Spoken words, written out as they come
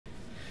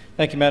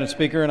Thank you, Madam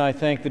Speaker, and I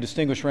thank the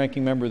distinguished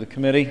ranking member of the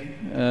committee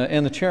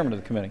and the chairman of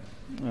the committee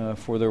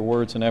for their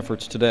words and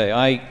efforts today.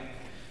 I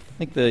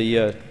think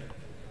the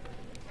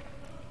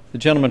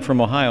gentleman from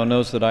Ohio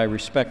knows that I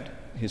respect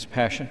his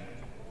passion,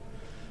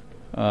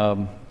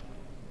 but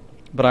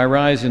I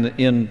rise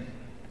in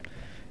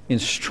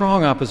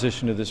strong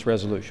opposition to this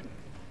resolution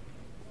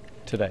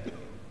today.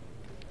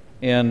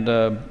 And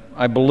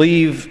I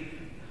believe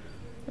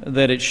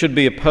that it should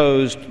be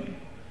opposed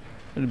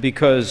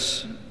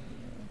because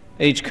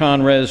H.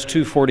 Con. Res.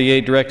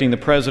 248, directing the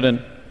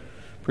President,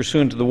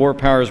 pursuant to the War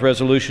Powers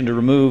Resolution to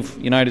remove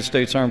United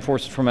States Armed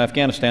Forces from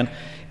Afghanistan,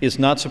 is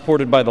not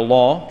supported by the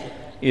law,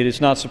 it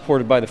is not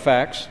supported by the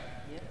facts,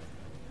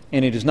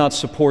 and it is not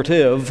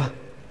supportive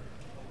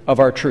of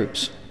our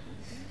troops,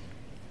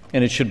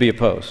 and it should be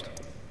opposed.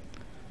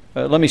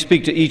 Let me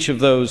speak to each of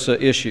those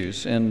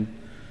issues. And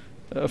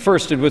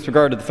first, with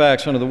regard to the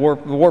facts, under the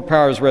War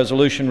Powers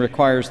Resolution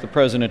requires the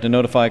President to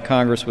notify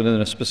Congress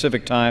within a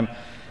specific time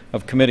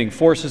of committing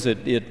forces.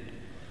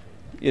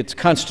 Its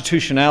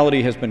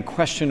constitutionality has been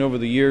questioned over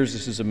the years.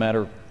 This is a matter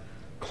of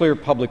clear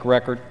public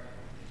record.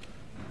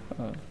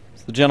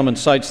 The gentleman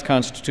cites the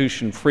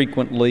Constitution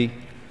frequently.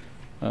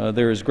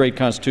 There is great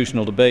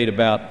constitutional debate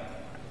about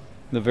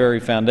the very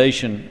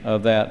foundation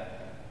of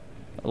that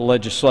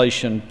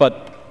legislation.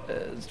 But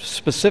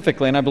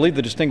specifically, and I believe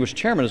the distinguished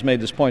chairman has made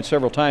this point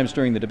several times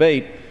during the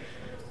debate,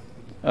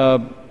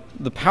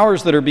 the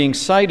powers that are being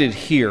cited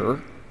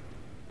here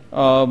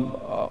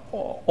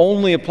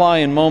only apply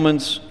in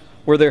moments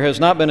where there has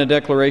not been a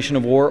declaration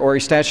of war or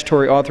a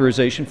statutory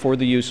authorization for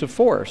the use of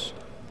force.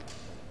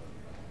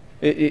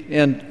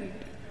 And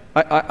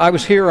I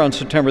was here on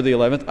September the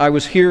 11th. I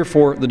was here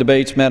for the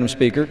debates, Madam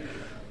Speaker,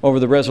 over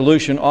the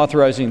resolution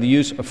authorizing the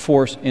use of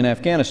force in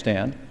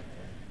Afghanistan.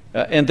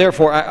 And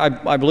therefore,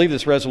 I believe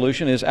this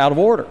resolution is out of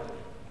order.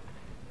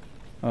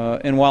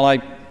 And while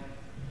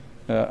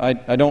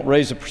I don't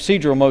raise a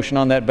procedural motion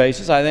on that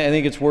basis, I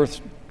think it's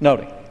worth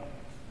noting.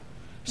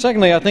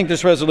 Secondly, I think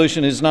this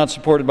resolution is not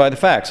supported by the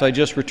facts. I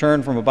just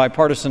returned from a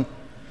bipartisan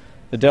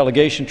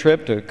delegation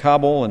trip to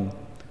Kabul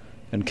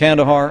and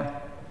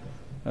Kandahar.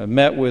 I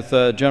met with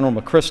General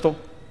McChrystal.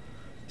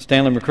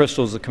 Stanley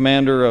McChrystal is the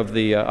commander of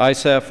the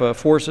ISAF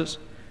forces.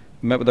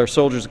 We met with our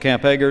soldiers at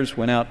Camp Eggers,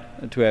 went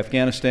out to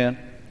Afghanistan.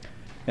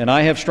 And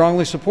I have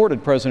strongly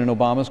supported President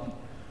Obama's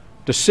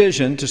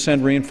decision to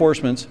send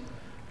reinforcements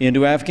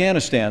into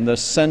Afghanistan. The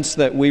sense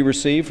that we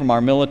receive from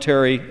our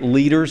military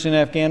leaders in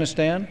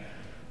Afghanistan,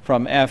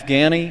 from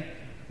Afghani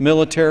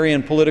military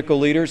and political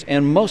leaders,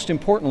 and most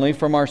importantly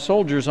from our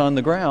soldiers on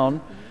the ground,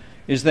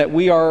 is that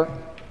we are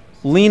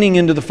leaning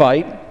into the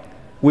fight.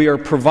 We are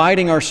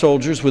providing our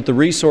soldiers with the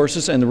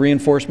resources and the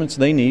reinforcements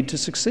they need to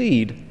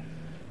succeed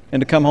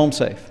and to come home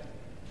safe.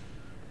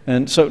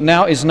 And so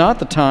now is not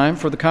the time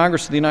for the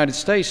Congress of the United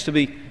States to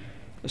be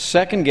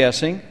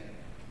second-guessing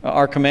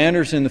our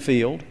commanders in the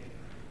field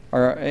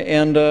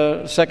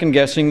and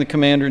second-guessing the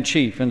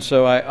Commander-in-Chief. And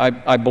so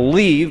I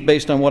believe,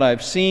 based on what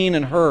I've seen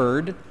and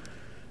heard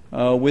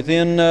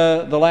within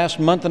the last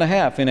month and a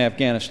half in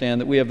Afghanistan,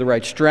 that we have the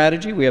right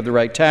strategy, we have the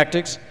right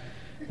tactics,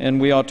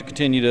 and we ought to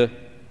continue to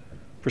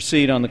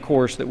proceed on the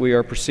course that we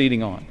are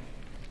proceeding on.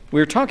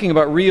 We're talking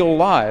about real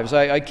lives.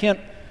 I can't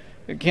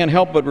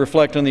help but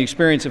reflect on the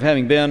experience of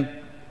having been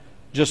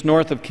just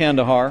north of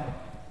Kandahar,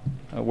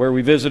 where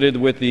we visited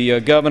with the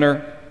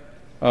governor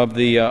of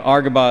the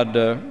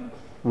Argobad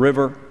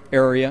River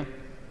area.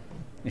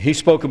 He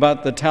spoke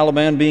about the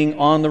Taliban being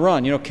on the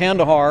run. You know,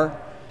 Kandahar,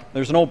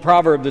 there's an old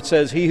proverb that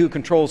says, "He who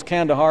controls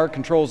Kandahar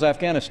controls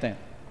Afghanistan."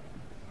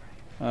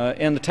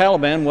 And the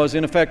Taliban was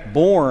in effect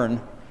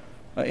born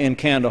in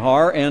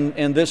Kandahar,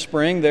 and this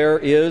spring there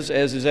is,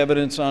 as is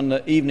evidence on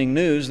the evening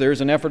news,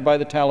 there's an effort by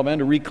the Taliban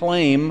to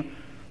reclaim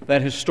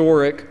that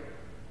historic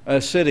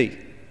city.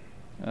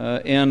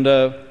 But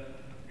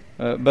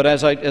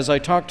as I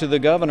talked to the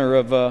governor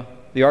of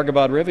the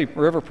Argobad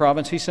River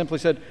province, he simply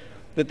said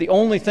that the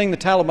only thing the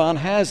Taliban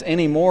has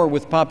anymore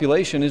with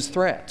population is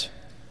threats.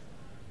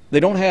 They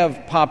don't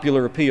have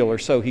popular appeal, or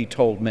so he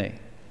told me.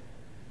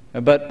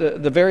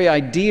 But the very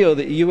idea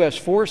that U.S.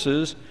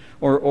 forces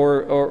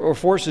or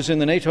forces in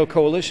the NATO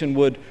coalition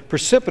would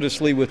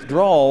precipitously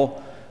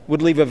withdraw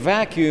would leave a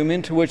vacuum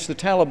into which the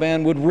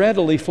Taliban would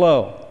readily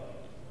flow.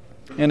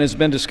 And has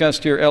been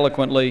discussed here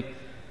eloquently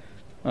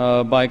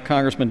by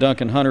Congressman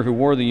Duncan Hunter, who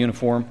wore the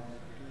uniform,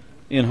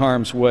 in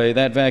harm's way.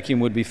 That vacuum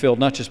would be filled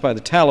not just by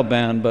the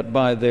Taliban, but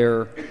by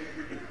their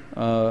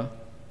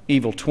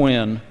evil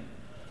twin,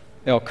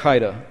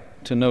 Al-Qaeda,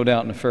 to no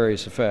doubt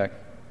nefarious effect.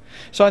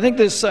 So I think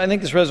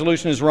this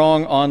resolution is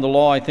wrong on the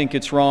law. I think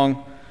it's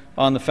wrong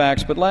on the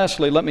facts. But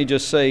lastly, let me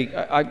just say,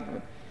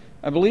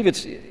 I believe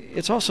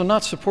it's also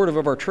not supportive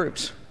of our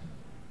troops.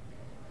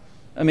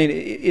 I mean,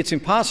 it's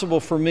impossible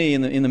for me,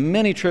 in the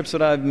many trips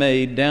that I've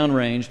made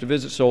downrange to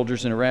visit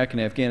soldiers in Iraq and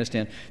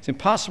Afghanistan, it's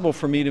impossible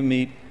for me to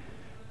meet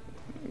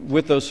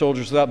with those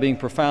soldiers without being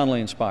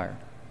profoundly inspired.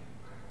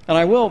 And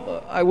I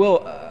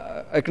will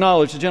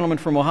acknowledge the gentleman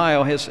from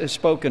Ohio has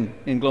spoken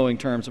in glowing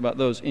terms about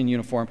those in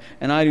uniform,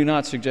 and I do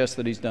not suggest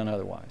that he's done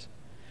otherwise.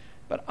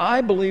 But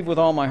I believe with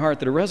all my heart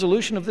that a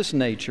resolution of this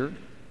nature,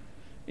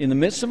 in the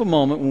midst of a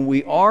moment when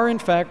we are in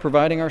fact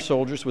providing our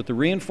soldiers with the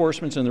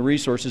reinforcements and the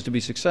resources to be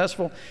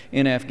successful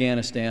in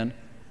Afghanistan,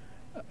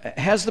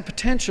 has the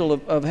potential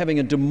of having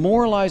a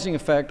demoralizing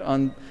effect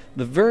on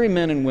the very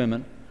men and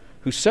women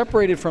who,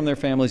 separated from their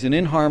families and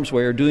in harm's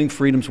way, are doing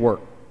freedom's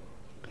work.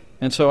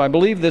 And so I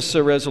believe this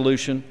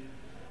resolution,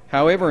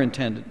 however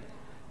intended,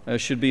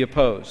 should be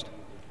opposed.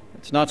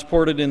 It's not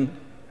supported in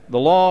the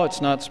law,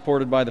 it's not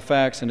supported by the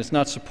facts, and it's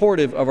not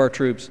supportive of our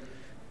troops,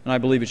 and I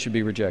believe it should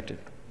be rejected.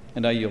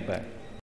 And I yield back.